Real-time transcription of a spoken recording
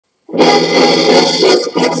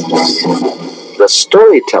the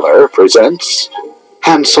storyteller presents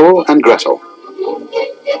Hansel and Gretel.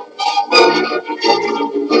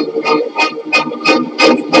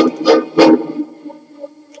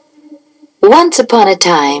 Once upon a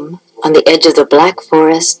time, on the edge of the Black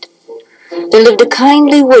Forest, there lived a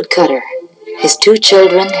kindly woodcutter, his two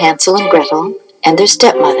children, Hansel and Gretel, and their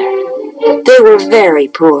stepmother. They were very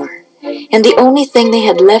poor, and the only thing they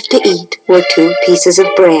had left to eat were 2 pieces of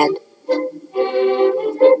bread.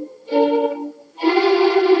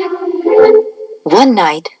 One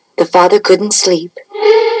night, the father couldn't sleep.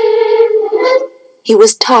 He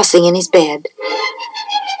was tossing in his bed.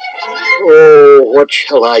 Oh, what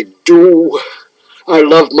shall I do? I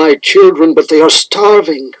love my children, but they are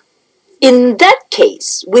starving. In that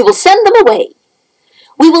case, we will send them away.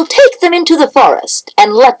 We will take them into the forest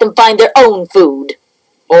and let them find their own food.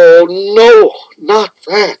 Oh, no, not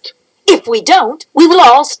that. If we don't, we will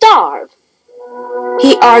all starve.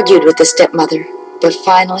 He argued with the stepmother, but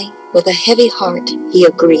finally, with a heavy heart, he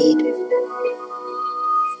agreed.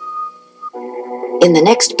 In the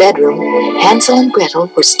next bedroom, Hansel and Gretel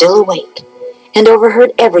were still awake and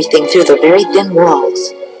overheard everything through the very thin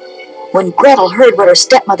walls. When Gretel heard what her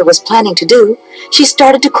stepmother was planning to do, she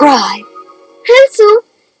started to cry. Hansel,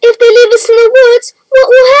 if they leave us in the woods, what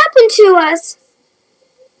will happen to us?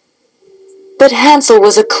 But Hansel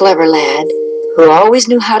was a clever lad who always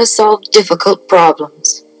knew how to solve difficult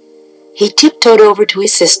problems. He tiptoed over to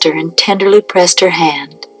his sister and tenderly pressed her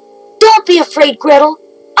hand. "Don't be afraid, Gretel.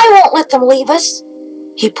 I won't let them leave us."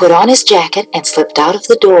 He put on his jacket and slipped out of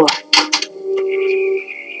the door.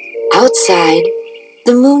 Outside,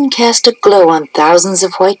 the moon cast a glow on thousands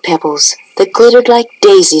of white pebbles that glittered like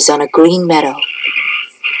daisies on a green meadow.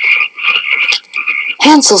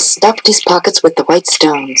 Hansel stuffed his pockets with the white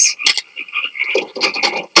stones.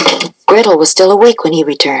 Gretel was still awake when he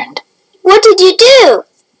returned. What did you do?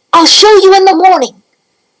 "I'll show you in the morning.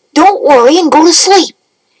 Don't worry and go to sleep.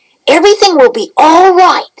 Everything will be all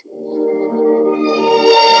right."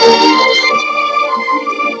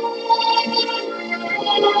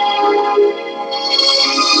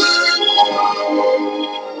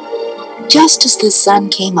 Just as the sun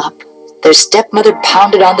came up, their stepmother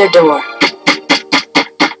pounded on their door.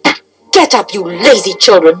 "Get up, you lazy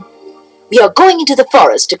children! We are going into the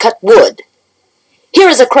forest to cut wood. Here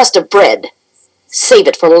is a crust of bread. Save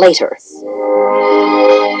it for later."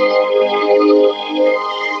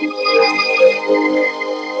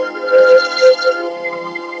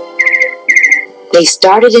 They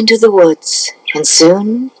started into the woods, and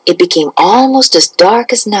soon it became almost as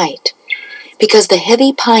dark as night, because the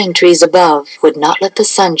heavy pine trees above would not let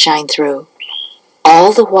the sun shine through.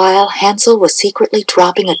 All the while, Hansel was secretly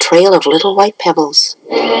dropping a trail of little white pebbles.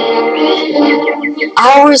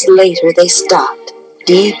 Hours later, they stopped,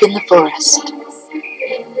 deep in the forest.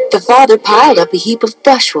 The father piled up a heap of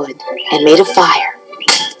brushwood and made a fire.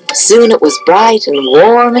 Soon it was bright and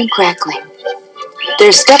warm and crackling.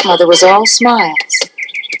 Their stepmother was all smiles.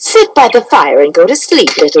 "Sit by the fire and go to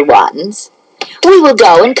sleep, little ones. We will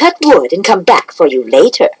go and cut wood and come back for you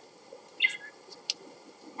later."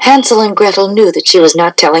 Hansel and Gretel knew that she was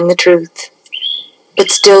not telling the truth.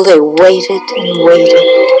 But still they waited and waited,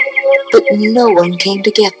 but no one came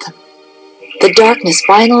to get them. The darkness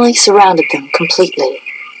finally surrounded them completely,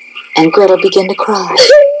 and Gretel began to cry.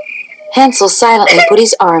 Hansel silently put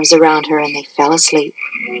his arms around her and they fell asleep.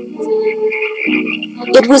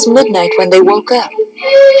 It was midnight when they woke up,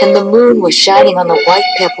 and the moon was shining on the white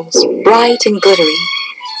pebbles, bright and glittering,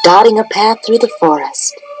 dotting a path through the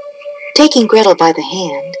forest. Taking Gretel by the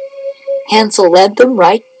hand, Hansel led them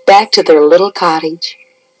right back to their little cottage.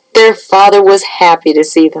 Their father was happy to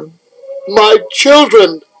see them. My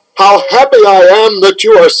children, how happy I am that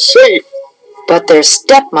you are safe. But their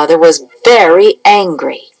stepmother was very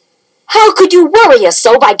angry. "How could you worry us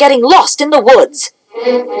so by getting lost in the woods?"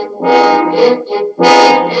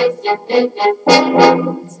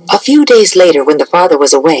 A few days later, when the father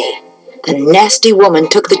was away, the nasty woman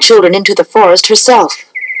took the children into the forest herself.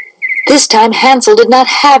 This time Hansel did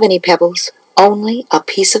not have any pebbles, only a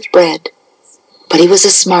piece of bread. But he was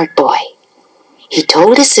a smart boy. He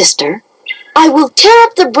told his sister, "I will tear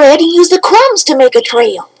up the bread and use the crumbs to make a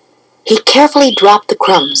trail." He carefully dropped the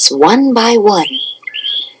crumbs one by one.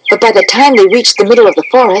 But by the time they reached the middle of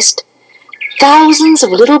the forest, thousands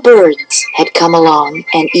of little birds had come along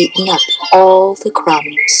and eaten up all the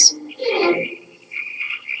crumbs.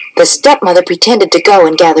 The stepmother pretended to go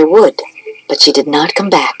and gather wood, but she did not come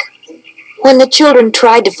back. When the children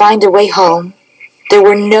tried to find their way home, there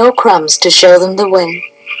were no crumbs to show them the way.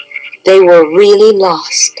 They were really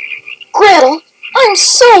lost. "Gretel, I'm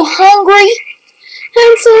so hungry."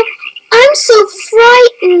 Hansel, I'm so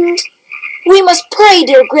frightened. We must pray,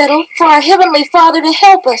 dear Gretel, for our Heavenly Father to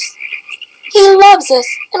help us. He loves us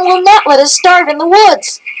and will not let us starve in the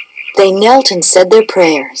woods." They knelt and said their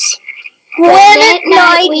prayers. "When at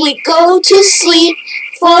night we go to sleep,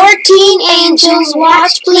 14 angels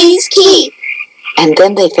watch please keep." And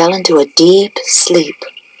then they fell into a deep sleep.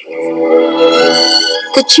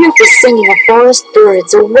 The cheerful singing of forest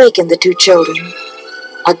birds awakened the two children.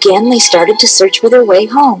 Again they started to search for their way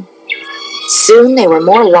home. Soon they were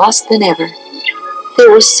more lost than ever. They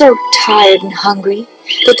were so tired and hungry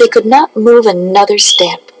that they could not move another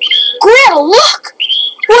step. "Gretel, look!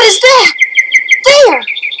 What is that? There!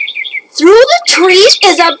 Through the trees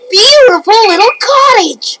is a beautiful little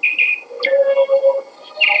cottage."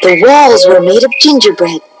 The walls were made of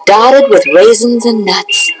gingerbread, dotted with raisins and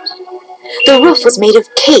nuts. The roof was made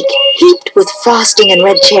of cake, heaped with frosting and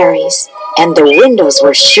red cherries, and the windows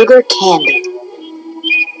were sugar candy.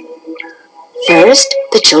 First,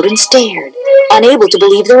 the children stared, unable to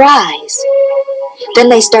believe their eyes. Then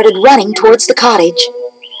they started running towards the cottage.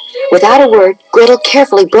 Without a word, Gretel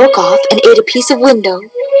carefully broke off and ate a piece of window,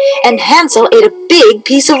 and Hansel ate a big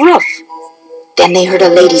piece of roof. Then they heard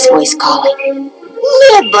a lady's voice calling,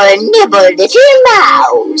 "Nibble, nibble, little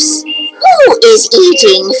mouse. Who is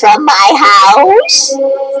eating from my house?"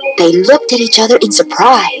 They looked at each other in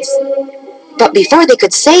surprise. But before they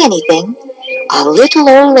could say anything, a little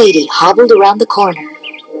old lady hobbled around the corner.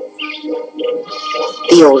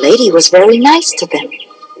 The old lady was very nice to them.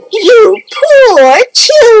 "You poor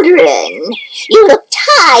children, you look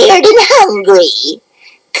tired and hungry.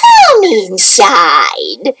 Come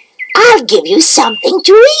inside. I'll give you something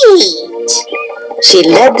to eat." She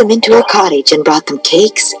led them into her cottage and brought them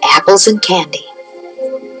cakes, apples, and candy.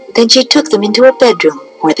 Then she took them into her bedroom,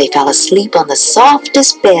 where they fell asleep on the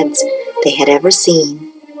softest beds they had ever seen.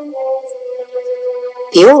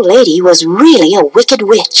 The old lady was really a wicked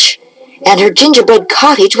witch, and her gingerbread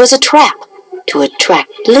cottage was a trap to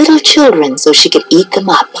attract little children so she could eat them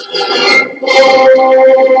up.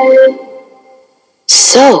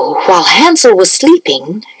 So, while Hansel was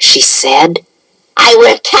sleeping, she said, "I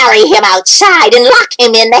will carry him outside and lock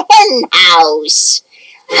him in the hen house.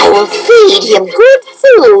 I will feed him good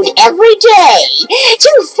food every day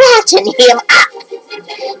to fatten him up.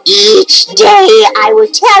 Each day I will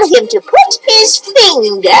tell him to put his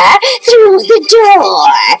finger through the door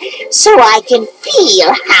so I can feel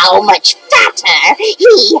how much fatter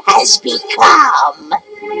he has become."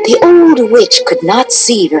 The old witch could not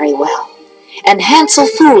see very well, and Hansel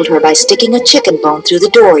fooled her by sticking a chicken bone through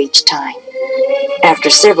the door each time. After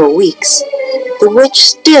several weeks, the witch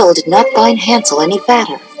still did not find Hansel any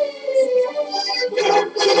fatter.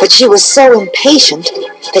 But she was so impatient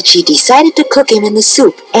that she decided to cook him in the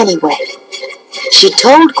soup anyway. She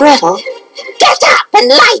told Gretel, "Get up and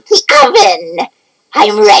light the oven.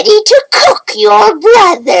 I'm ready to cook your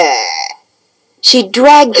brother." She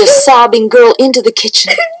dragged the sobbing girl into the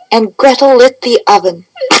kitchen, and Gretel lit the oven.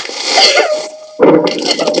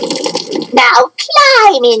 "Now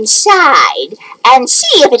climb inside and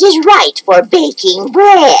see if it is right for baking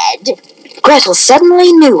bread." Gretel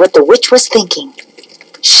suddenly knew what the witch was thinking.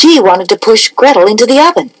 She wanted to push Gretel into the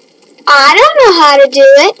oven. "I don't know how to do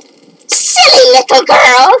it." "Silly little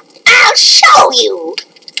girl, I'll show you.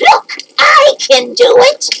 Look, I can do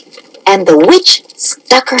it." And the witch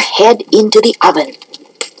stuck her head into the oven.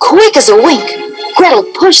 Quick as a wink, Gretel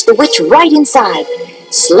pushed the witch right inside,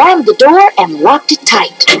 slammed the door, and locked it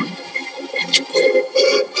tight.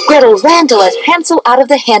 Gretel ran to let Hansel out of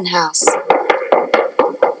the hen house.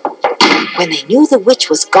 When they knew the witch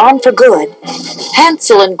was gone for good,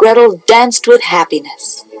 Hansel and Gretel danced with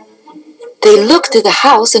happiness. They looked through the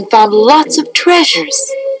house and found lots of treasures.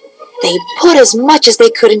 They put as much as they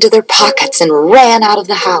could into their pockets and ran out of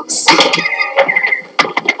the house.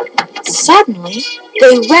 Suddenly,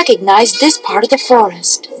 they recognized this part of the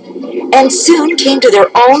forest, and soon came to their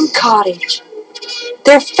own cottage.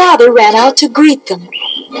 Their father ran out to greet them.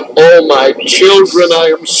 "Oh, my children, I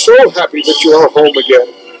am so happy that you are home again."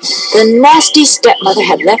 The nasty stepmother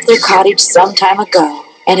had left their cottage some time ago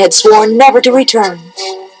and had sworn never to return.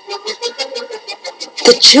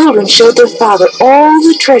 The children showed their father all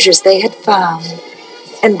the treasures they had found,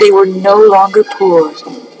 and they were no longer poor.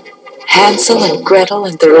 Hansel and Gretel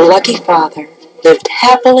and their lucky father lived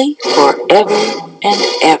happily forever and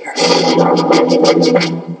ever.